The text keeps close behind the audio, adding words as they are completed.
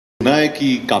है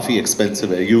कि काफ़ी expensive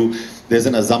है. There's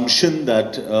an assumption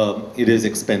that it is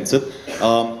expensive.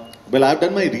 Well, I've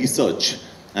done my research,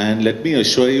 and let me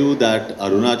assure you that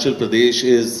Arunachal Pradesh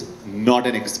is not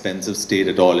an expensive state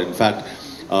at all. In fact,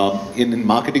 in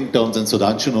marketing terms, and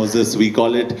Sudhanshu knows this, we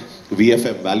call it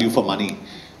VFM, value for money.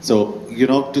 So, you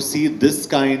know, to see this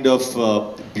kind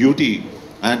of beauty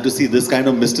and to see this kind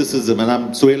of mysticism,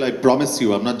 and Suhail, I promise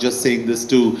you, I'm not just saying this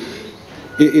to,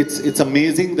 it's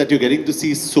amazing that you're getting to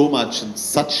see so much and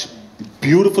such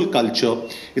beautiful culture.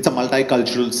 It's a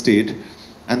multicultural state,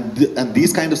 and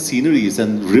these kind of sceneries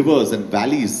and rivers and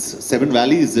valleys, 7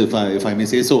 valleys, if I may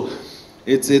say so.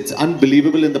 It's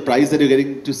unbelievable in the price that you're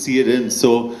getting to see it in.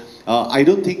 So I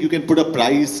don't think you can put a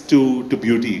price to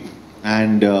beauty,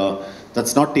 and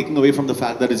that's not taking away from the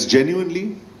fact that it's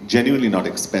genuinely not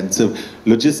expensive.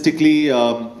 Logistically,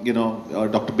 you know,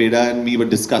 Dr. Beda and me were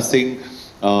discussing,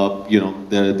 you know,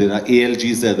 there are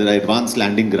ALGs there are advanced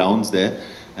landing grounds there,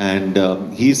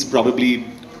 and he's probably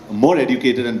more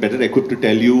educated and better equipped to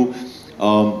tell you,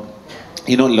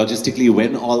 you know, logistically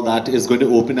when all that is going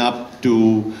to open up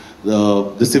to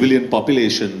the civilian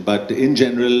population. But in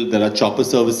general, there are chopper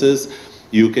services.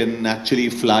 You can actually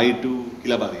fly to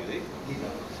Lilabari, right?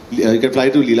 You can fly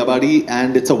to Lilabari,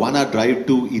 and it's a 1-hour drive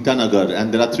to Itanagar,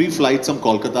 and there are 3 flights from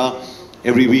Kolkata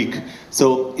every week.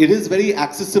 So it is very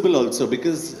accessible also,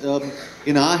 because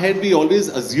in our head we always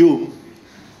assume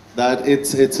that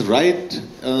it's right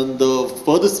on the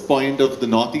furthest point of the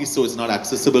northeast, so it's not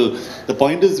accessible. The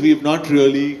point is, we've not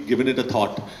really given it a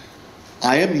thought.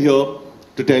 I am here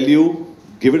to tell you,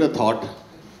 give it a thought.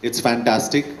 It's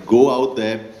fantastic. Go out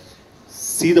there,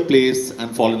 see the place,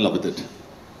 and fall in love with it.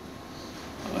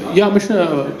 Yeah,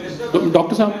 Mr.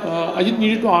 Dr. Saab, I just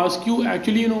needed to ask you,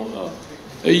 actually, you know,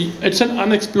 it's an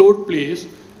unexplored place,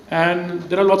 and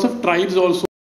there are lots of tribes also.